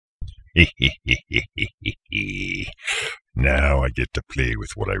Now I get to play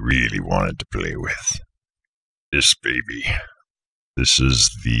with what I really wanted to play with. This baby. This is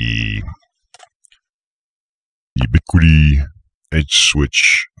the ubiquiti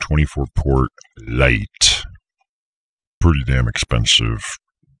edgeswitch 24-port light. Pretty damn expensive.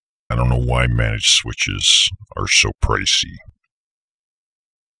 I don't know why managed switches are so pricey.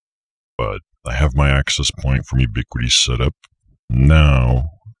 But I have my access point from Ubiquiti set up. Now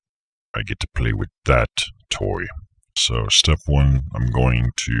I get to play with that toy. So step one, I'm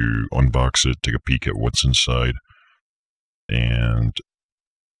going to unbox it, take a peek at what's inside, and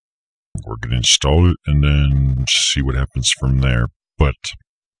we're going to install it and then see what happens from there. But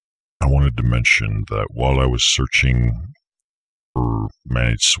I wanted to mention that while I was searching for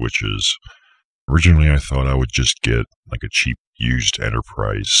managed switches, originally I thought I would just get like a cheap used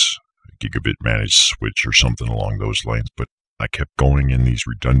enterprise gigabit managed switch or something along those lines, but I kept going in these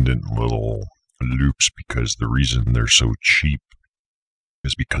redundant little loops because the reason they're so cheap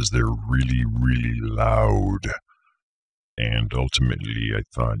is because they're really, really loud. And ultimately I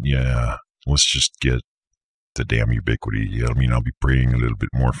thought, yeah, let's just get the damn Ubiquiti. I mean, I'll be paying a little bit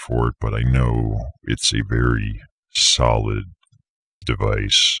more for it, but I know it's a very solid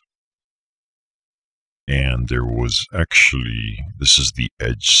device. And there was actually, this is the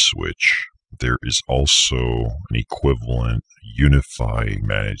edge switch. There is also an equivalent Unify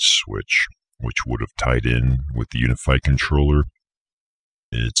managed switch, which would have tied in with the Unify controller.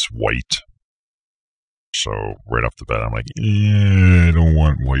 It's white. So right off the bat, I'm like, I don't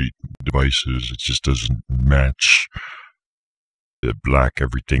want white devices. It just doesn't match the black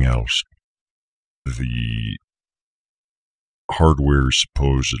everything else. The hardware is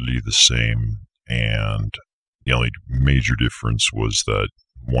supposedly the same, and the only major difference was that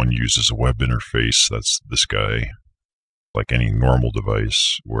one uses a web interface, that's this guy, like any normal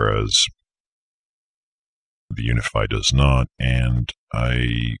device, whereas the Unify does not. And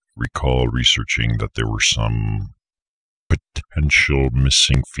I recall researching that there were some potential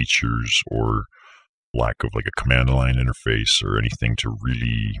missing features or lack of like a command line interface or anything to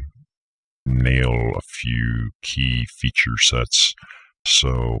really nail a few key feature sets.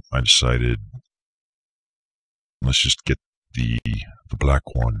 So I decided, let's just get the black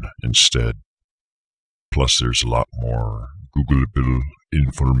one instead. Plus there's a lot more Googleable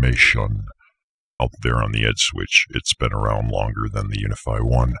information out there on the edge switch. It's been around longer than the Unify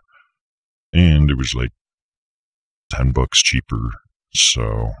one, and it was like $10 cheaper.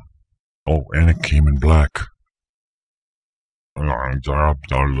 So, oh, and it came in black. Now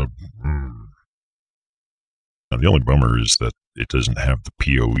the only bummer is that it doesn't have the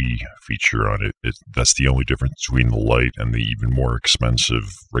PoE feature on it. That's the only difference between the light and the even more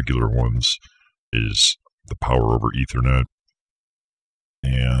expensive regular ones, is the power over Ethernet.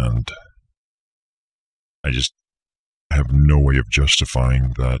 And I just have no way of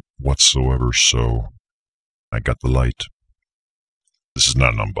justifying that whatsoever, so I got the light. This is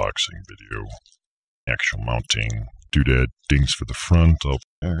not an unboxing video. Actual mounting doodad things for the front.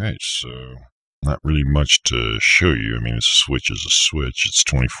 Alright, so not really much to show you. I mean, a switch is a switch. It's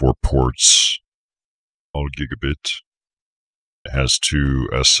 24 ports, all gigabit. It has 2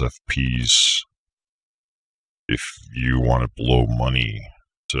 SFPs if you want to blow money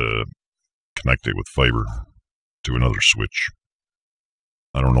to connect it with fiber to another switch.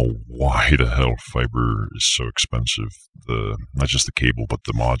 I don't know why the hell fiber is so expensive. Not just the cable, but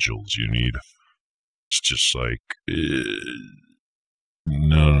the modules you need. It's just like,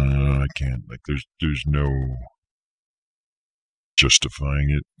 no, I can't. Like, there's no justifying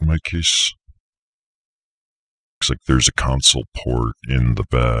it in my case. Looks like there's a console port in the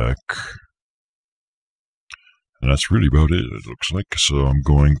back. And that's really about it looks like. So I'm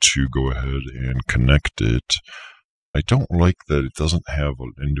going to go ahead and connect it. I don't like that it doesn't have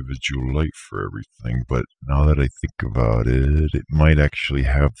an individual light for everything, but now that I think about it, it might actually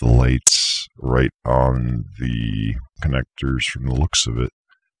have the lights right on the connectors from the looks of it.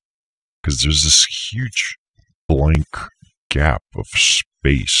 Because there's this huge blank gap of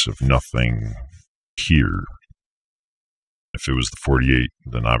space of nothing here. If it was the 48,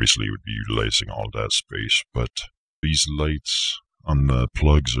 then obviously it would be utilizing all of that space, but these lights on the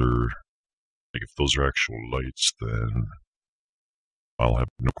plugs are, like, if those are actual lights, then I'll have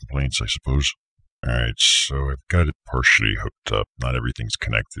no complaints, I suppose. Alright, so I've got it partially hooked up. Not everything's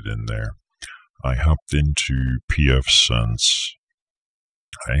connected in there. I hopped into pfSense.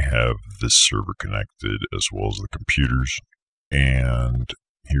 I have this server connected as well as the computers. And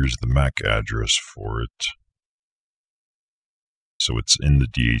here's the MAC address for it. So it's in the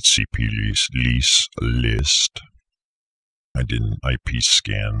DHCP lease list. I did an IP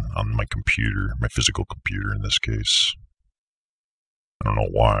scan on my computer, my physical computer in this case. I don't know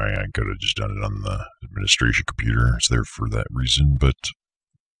why. I could have just done it on the administration computer. It's there for that reason, but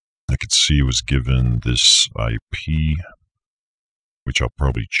I could see it was given this IP, which I'll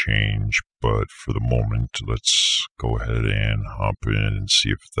probably change, but for the moment, let's go ahead and hop in and see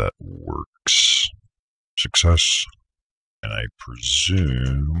if that works. Success. And I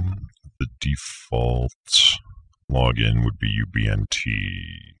presume the default login would be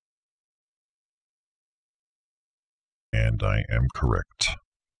ubiquiti. And I am correct.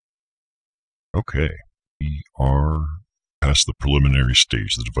 Okay, we are past the preliminary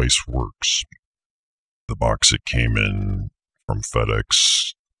stage. The device works. The box it came in from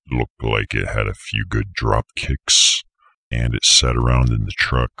FedEx looked like it had a few good drop kicks, and it sat around in the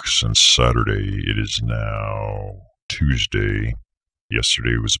truck since Saturday. It is now Tuesday.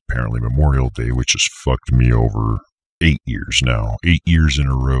 Yesterday was apparently Memorial Day, which has fucked me over 8 years now. 8 years in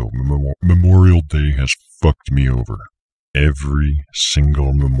a row. Memorial Day has fucked me over. Every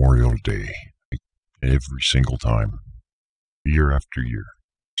single Memorial Day. Every single time. Year after year.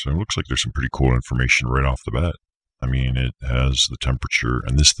 So it looks like there's some pretty cool information right off the bat. I mean, it has the temperature,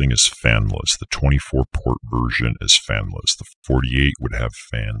 and this thing is fanless. The 24-port version is fanless. The 48 would have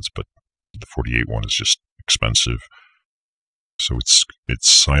fans, but the 48 one is just expensive. So it's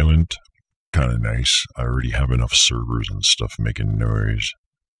silent, kind of nice. I already have enough servers and stuff making noise.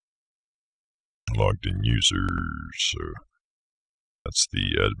 Logged in users, so that's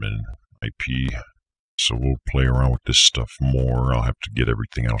the admin IP. So we'll play around with this stuff more. I'll have to get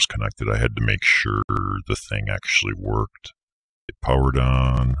everything else connected. I had to make sure the thing actually worked. It powered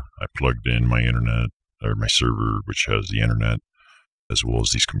on. I plugged in my internet, or my server, which has the internet, as well as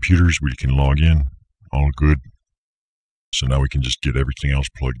these computers where you can log in. All good. So now we can just get everything else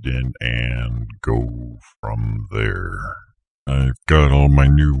plugged in and go from there. I've got all my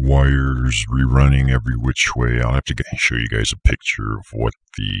new wires rerunning every which way. I'll have to show you guys a picture of what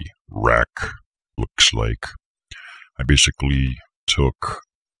the rack looks like. I basically took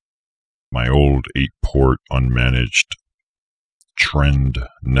my old 8-port unmanaged trend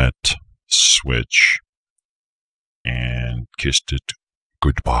net switch and kissed it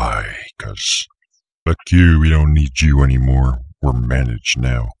goodbye, because fuck you, we don't need you anymore. We're managed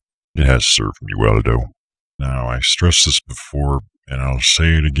now. It has served me well, though. Now, I stressed this before, and I'll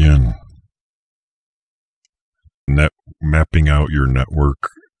say it again. Mapping out your network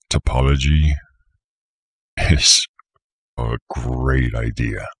topology is a great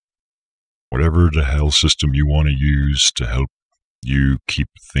idea. Whatever the hell system you want to use to help you keep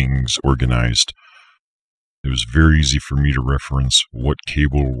things organized. It was very easy for me to reference what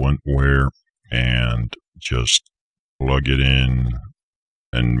cable went where and just plug it in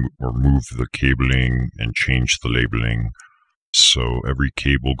and remove the cabling and change the labeling. So every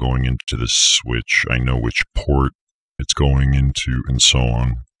cable going into the switch, I know which port it's going into and so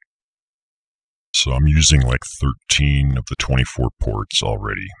on. So I'm using like 13 of the 24 ports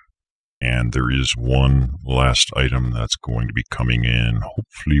already. And there is one last item that's going to be coming in,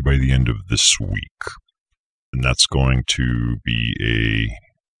 hopefully by the end of this week. And that's going to be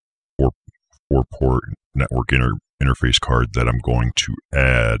a 4-port network interface card that I'm going to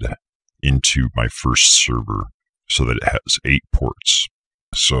add into my first server so that it has 8 ports.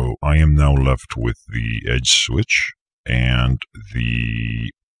 So I am now left with the edge switch and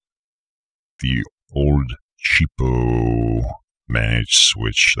the old cheapo managed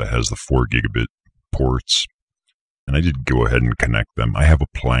switch that has the 4 gigabit ports. And I did go ahead and connect them. I have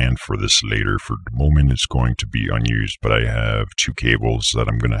a plan for this later. For the moment, it's going to be unused, but I have 2 cables that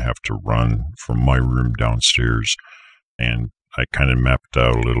I'm going to have to run from my room downstairs. And I kind of mapped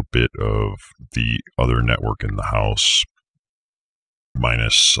out a little bit of the other network in the house,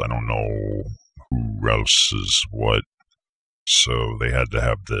 minus I don't know who else is what. So they had to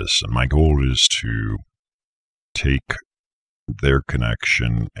have this. And my goal is to take their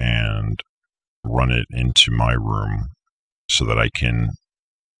connection and run it into my room so that I can,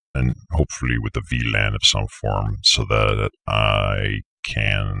 and hopefully with a VLAN of some form, so that I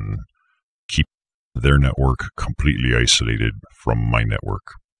can keep their network completely isolated from my network.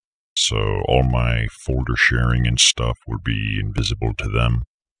 So all my folder sharing and stuff would be invisible to them.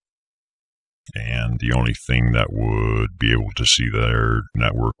 And the only thing that would be able to see their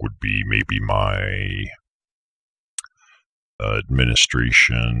network would be maybe my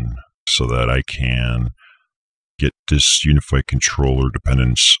administration, so that I can get this unified controller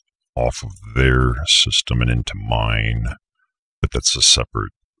dependence off of their system and into mine. But that's a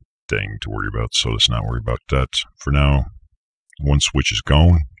separate thing to worry about, so let's not worry about that. For now, one switch is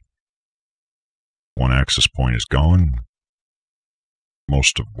gone. One access point is gone.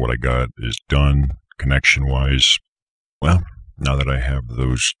 most of what I got is done connection-wise. Well, now that I have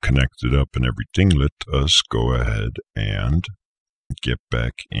those connected up and everything, let us go ahead and get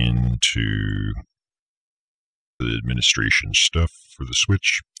back into the administration stuff for the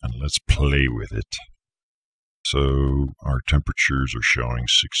switch, and let's play with it. So our temperatures are showing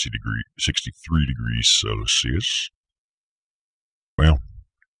 63 degrees Celsius. Well,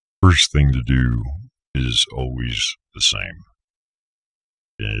 first thing to do is always the same.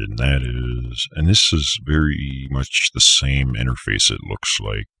 And that is, and this is very much the same interface it looks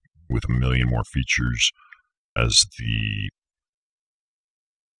like, with a million more features as the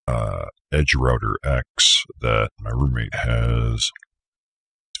Edge Router X that my roommate has.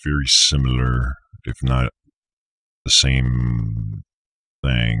 It's very similar, if not the same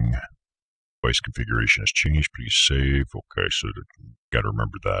thing. Device configuration has changed. Please save. Okay, so got to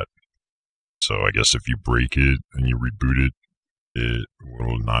remember that. So I guess if you break it and you reboot it, it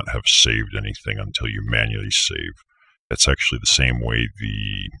will not have saved anything until you manually save. That's actually the same way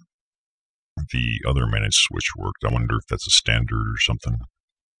the other managed switch worked. I wonder if that's a standard or something,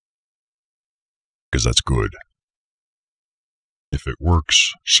 because that's good. If it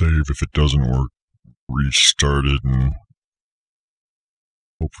works, save. If it doesn't work, restart it and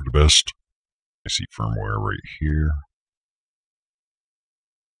hope for the best. I see firmware right here.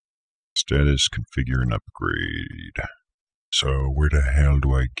 Status, configure and upgrade. So where the hell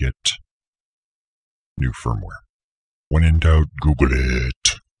do I get new firmware? When in doubt, Google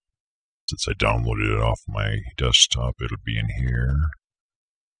it. Since I downloaded it off my desktop, it'll be in here.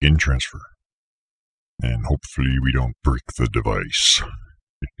 In transfer. And hopefully we don't break the device.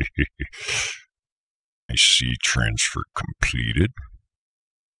 I see transfer completed.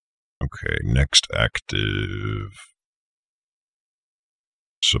 Okay, next active.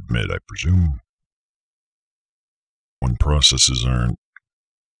 Submit, I presume. When processes aren't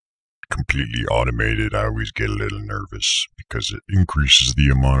completely automated, I always get a little nervous because it increases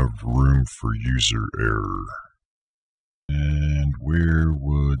the amount of room for user error. And where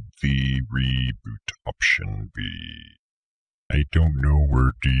would the reboot option be? I don't know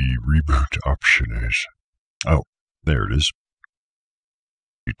where the reboot option is. Oh, there it is.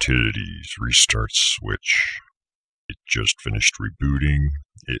 Utilities, restart switch. It just finished rebooting.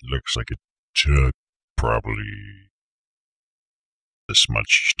 It looks like it took probably this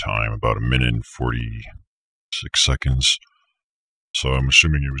much time, about 1 minute and 46 seconds. So I'm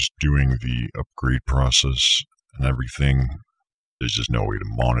assuming it was doing the upgrade process and everything. There's just no way to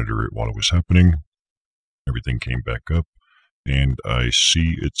monitor it while it was happening. Everything came back up, and I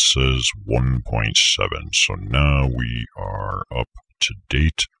see it says 1.7. So now we are up to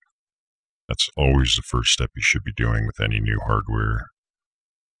date. That's always the first step you should be doing with any new hardware,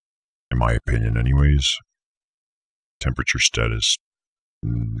 in my opinion anyways. Temperature status,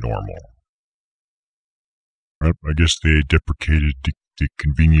 normal. I guess they deprecated the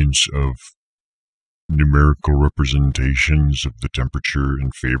convenience of numerical representations of the temperature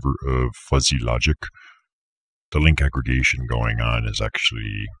in favor of fuzzy logic. The link aggregation going on is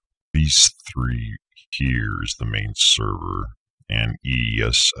actually these three here is the main server, and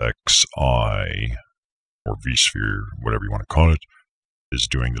ESXi, or vSphere, whatever you want to call it, is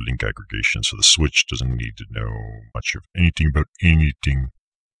doing the link aggregation. So the switch doesn't need to know much of anything about anything.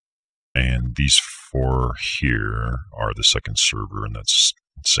 And these four here are the second server, and that's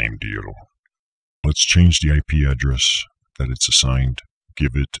the same deal. Let's change the IP address that it's assigned.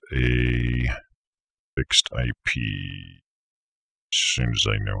 Give it a fixed IP as soon as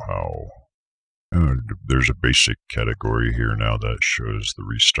I know how. There's a basic category here now that shows the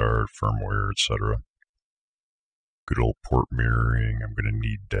restart, firmware, etc. Good old port mirroring. I'm going to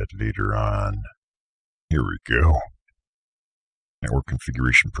need that later on. Here we go. Network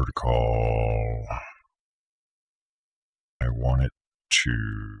configuration protocol. I want it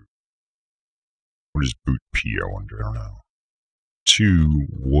to... What is boot P, I wonder? I don't know. 2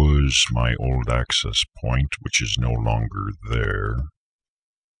 was my old access point, which is no longer there.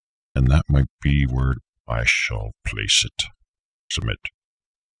 And that might be where I shall place it. Submit.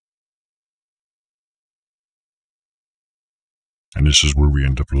 And this is where we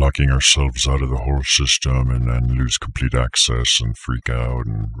end up locking ourselves out of the whole system and then lose complete access and freak out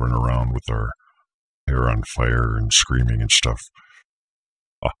and run around with our hair on fire and screaming and stuff.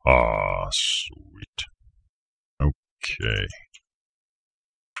 Aha, sweet. Okay.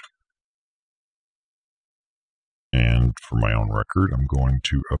 And for my own record, I'm going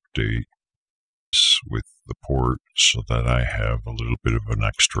to update this with the port so that I have a little bit of an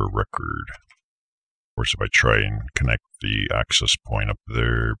extra record. Of course, if I try and connect the access point up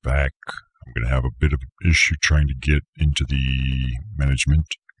there back, I'm going to have a bit of an issue trying to get into the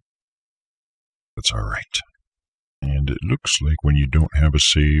management. That's alright. And it looks like when you don't have a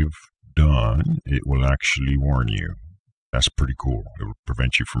save done, it will actually warn you. That's pretty cool. It will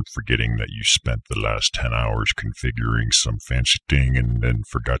prevent you from forgetting that you spent the last 10 hours configuring some fancy thing and then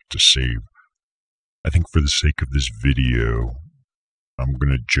forgot to save. I think for the sake of this video, I'm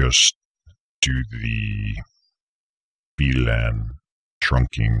going to just do the VLAN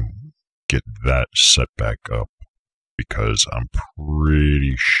trunking, get that set back up, because I'm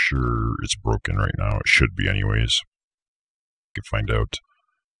pretty sure it's broken right now. It should be anyways. You can find out.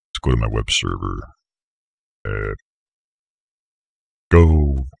 Let's go to my web server.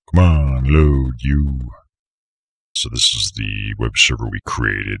 Go, come on, load you. So this is the web server we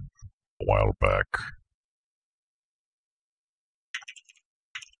created a while back.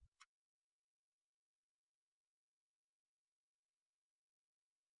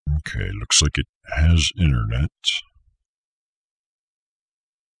 Okay, looks like it has internet.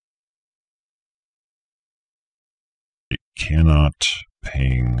 It cannot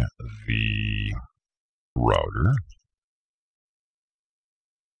ping the router.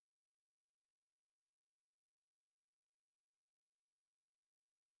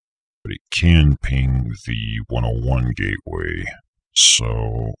 But it can ping the 101 gateway.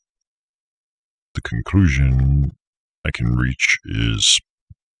 So the conclusion I can reach is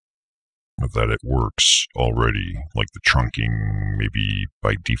that it works already, like the trunking maybe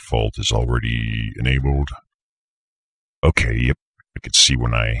by default is already enabled. Okay, yep, I can see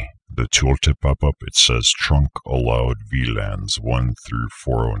when the tooltip pop up, it says trunk allowed VLANs 1 through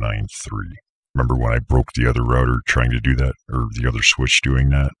 4093. Remember when I broke the other router trying to do that, or the other switch doing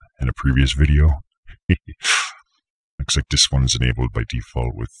that in a previous video? Looks like this one's enabled by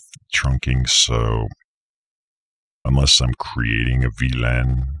default with trunking, so unless I'm creating a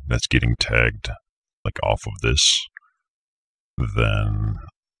VLAN that's getting tagged like off of this, then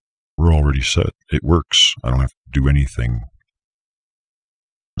we're already set. It works. I don't have to do anything.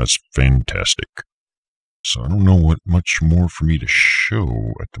 That's fantastic. So I don't know what much more for me to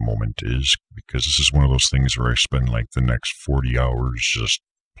show at the moment is, because this is one of those things where I spend like the next 40 hours just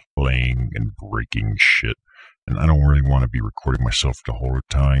playing and breaking shit. And I don't really want to be recording myself the whole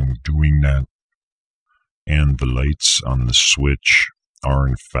time doing that. And the lights on the switch are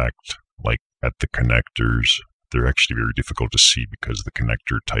in fact, like at the connectors, they're actually very difficult to see because the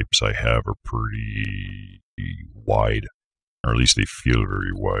connector types I have are pretty wide, or at least they feel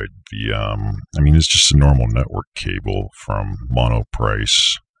very wide. I mean, it's just a normal network cable from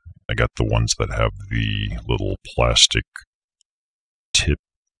Monoprice. I got the ones that have the little plastic tip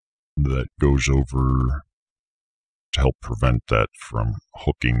that goes over to help prevent that from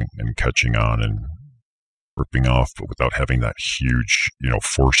hooking and catching on and ripping off, but without having that huge,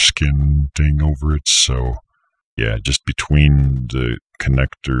 foreskin thing over it. So yeah, just between the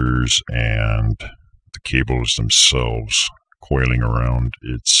connectors and the cables themselves coiling around,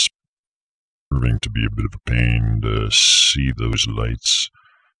 it's proving to be a bit of a pain to see those lights,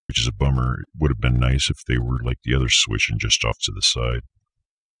 which is a bummer. It would have been nice if they were like the other switch and just off to the side.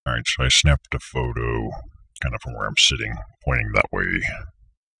 Alright, so I snapped a photo kind of from where I'm sitting, pointing that way.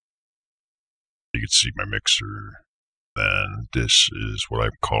 You can see my mixer. Then this is what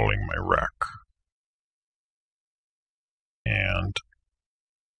I'm calling my rack. And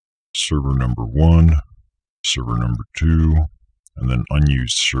server number 1, server number 2, and then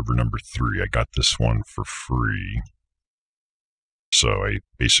unused server number 3. I got this one for free. So I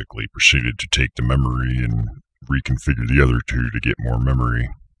basically proceeded to take the memory and reconfigure the other 2 to get more memory.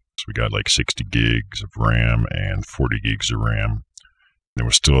 So we got like 60 gigs of RAM and 40 gigs of RAM. There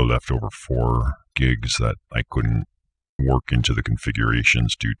was still left over 4 gigs that I couldn't work into the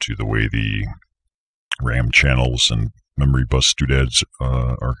configurations due to the way the RAM channels and memory bus doodads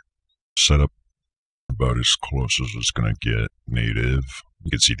are set up. About as close as it's going to get native.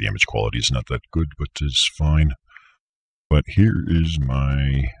 You can see the image quality is not that good, but it's fine. But here is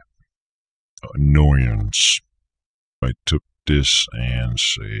my annoyance. I took this and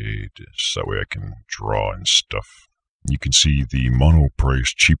saved this. That way I can draw and stuff. You can see the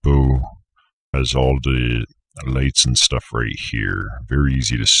Monoprice cheapo has all the lights and stuff right here. Very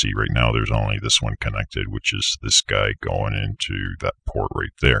easy to see. Right now there's only this one connected, which is this guy going into that port right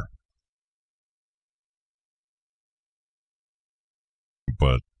there.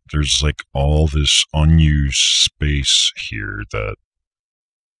 But there's like all this unused space here that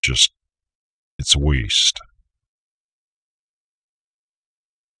just, it's a waste.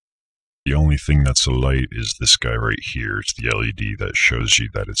 The only thing that's a light is this guy right here. It's the LED that shows you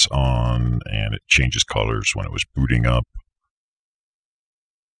that it's on, and it changes colors when it was booting up.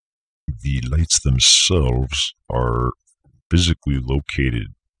 the lights themselves are physically located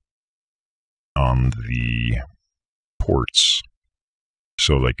on the ports.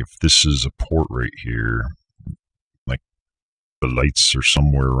 So like if this is a port right here, like the lights are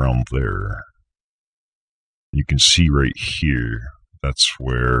somewhere around there. You can see right here, that's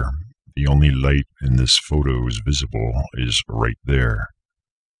where the only light in this photo is visible, is right there.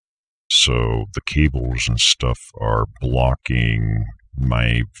 So the cables and stuff are blocking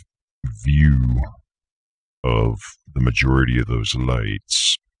my view of the majority of those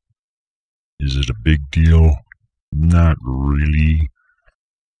lights. Is it a big deal? Not really,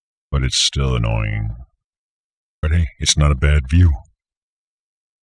 but it's still annoying. But hey, it's not a bad view.